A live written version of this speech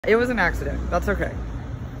It was an accident. That's okay.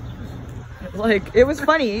 Like, it was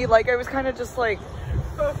funny. Like, I was kind of just like,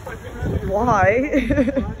 why?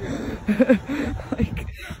 Like,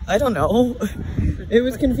 I don't know. It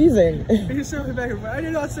was confusing. You set me back on fire. I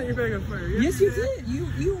did not set you back on fire. Yes, you did.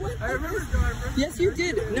 You went. I remember. No, I remember. Yes, you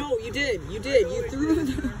did. No, you did. You did. You threw. I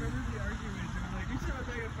remember the argument. Like, you set me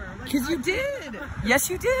back on fire. Because you did. Yes,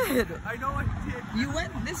 you did. I know I did. You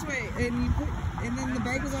went this way, and you put, and then the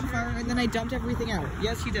bag was on fire, and then I dumped everything out.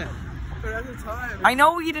 Yes, you did. But at the time. I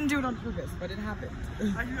know you didn't do it on purpose, but it happened.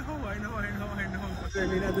 I know. I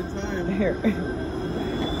mean, at the time. Here. Would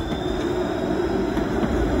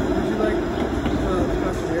you like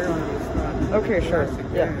press the air on it? Spot? Okay, sure.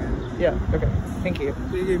 Yeah. Okay. Thank you.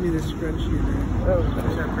 They gave me this spreadsheet. Oh.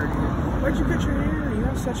 Why'd you cut your hair? You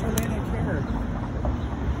have such romantic hair.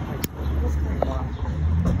 What's going on?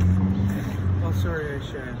 Oh, sorry, I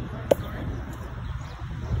shed.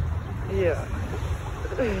 Yeah.